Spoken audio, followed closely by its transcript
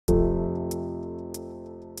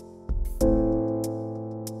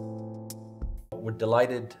we're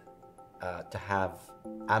delighted to have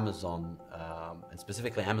Amazon, and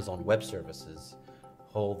specifically Amazon Web Services,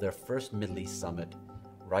 hold their first Middle East summit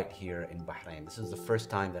right here in Bahrain. This is the first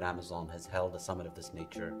time that Amazon has held a summit of this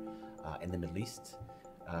nature in the Middle East.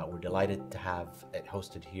 We're delighted to have it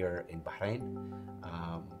hosted here in Bahrain.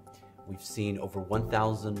 We've seen over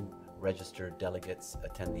 1,000 registered delegates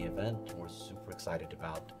attend the event. We're super excited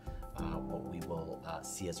about what we will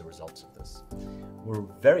see as a result of this. We're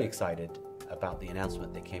very excited about the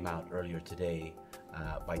announcement that came out earlier today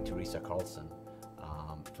by Teresa Carlson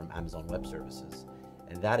from Amazon Web Services,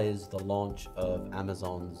 and that is the launch of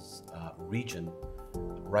Amazon's region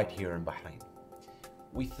right here in Bahrain.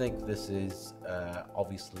 We think this is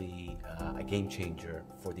obviously a game changer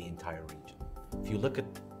for the entire region. If you look at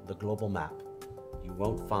the global map, you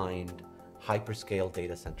won't find hyperscale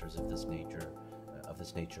data centers of this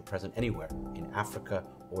nature present anywhere in Africa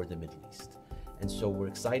or the Middle East. And so we're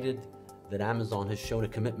excited that Amazon has shown a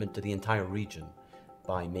commitment to the entire region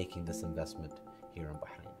by making this investment here in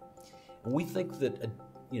Bahrain. And we think that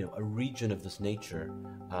a region of this nature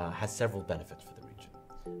has several benefits for the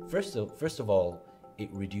region. First of all, it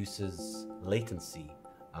reduces latency.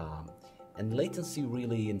 And latency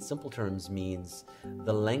really, in simple terms, means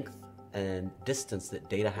the length and distance that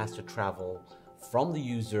data has to travel from the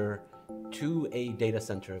user to a data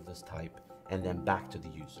center of this type and then back to the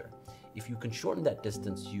user. If you can shorten that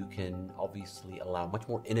distance, you can obviously allow much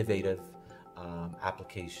more innovative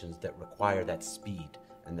applications that require that speed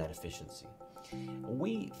and that efficiency.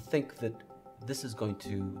 We think that this is going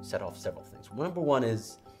to set off several things. Number one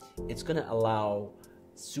is it's going to allow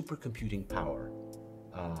supercomputing power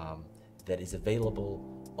that is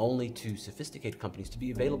available only to sophisticated companies to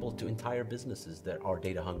be available to entire businesses that are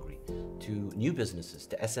data hungry, to new businesses,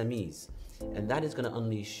 to SMEs. And that is going to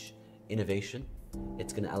unleash innovation.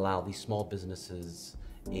 It's going to allow these small businesses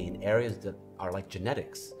in areas that are like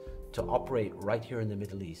genetics to operate right here in the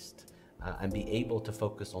Middle East and be able to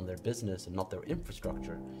focus on their business and not their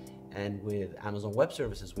infrastructure. And with Amazon Web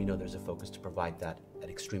Services, we know there's a focus to provide that at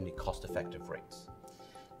extremely cost-effective rates.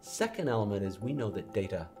 Second element is we know that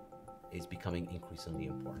data is becoming increasingly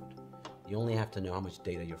important. You only have to know how much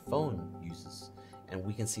data your phone uses, and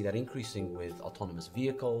we can see that increasing with autonomous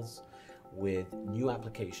vehicles, with new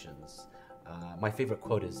applications. My favorite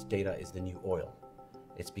quote is, "Data is the new oil."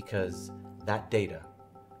 It's because that data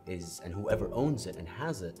is, and whoever owns it and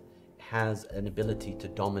has it, has an ability to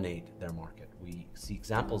dominate their market. We see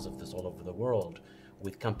examples of this all over the world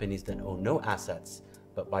with companies that own no assets,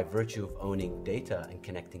 but by virtue of owning data and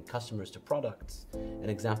connecting customers to products, and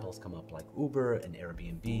examples come up like Uber and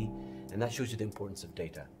Airbnb, and that shows you the importance of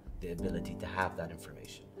data, the ability to have that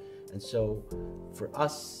information. And so for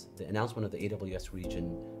us, the announcement of the AWS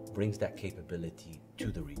region brings that capability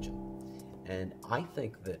to the region. And I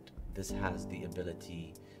think that this has the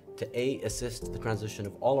ability to assist the transition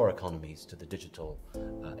of all our economies to the digital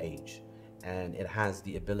age. And it has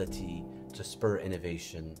the ability to spur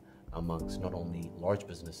innovation amongst not only large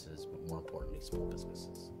businesses, but more importantly, small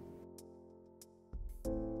businesses.